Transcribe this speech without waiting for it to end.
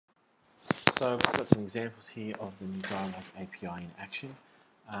So I've got some examples here of the new Dialog API in action.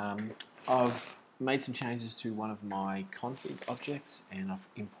 I've made some changes to one of my config objects and I've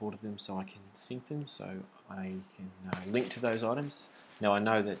imported them so I can sync them, so I can link to those items. Now I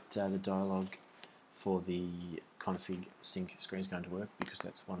know that the dialog for the config sync screen is going to work because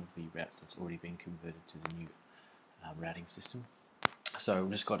that's one of the routes that's already been converted to the new routing system. So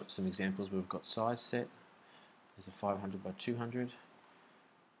we've just got some examples. We've got size set. There's a 500 by 200.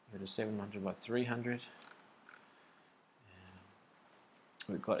 We've got a 700 by 300.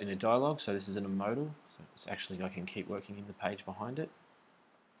 We've got in a dialog, so this is in a modal, so it's actually I can keep working in the page behind it.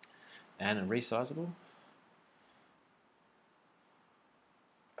 And a resizable.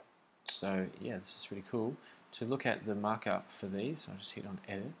 So yeah, this is really cool. To look at the markup for these, I'll just hit on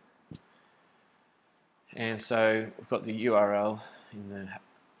edit. And so we've got the URL in the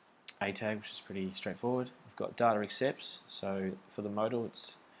A tag, which is pretty straightforward. We've got data accepts, so for the modal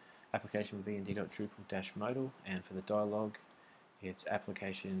it's application vnd.drupal-modal, and for the dialog it's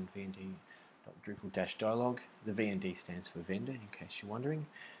application vnd.drupal-dialog. The VND stands for vendor, in case you're wondering.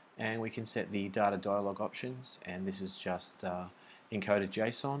 And we can set the data dialog options, and this is just encoded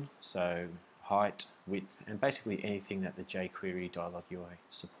JSON, so height, width, and basically anything that the jQuery dialog UI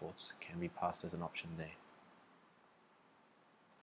supports can be passed as an option there.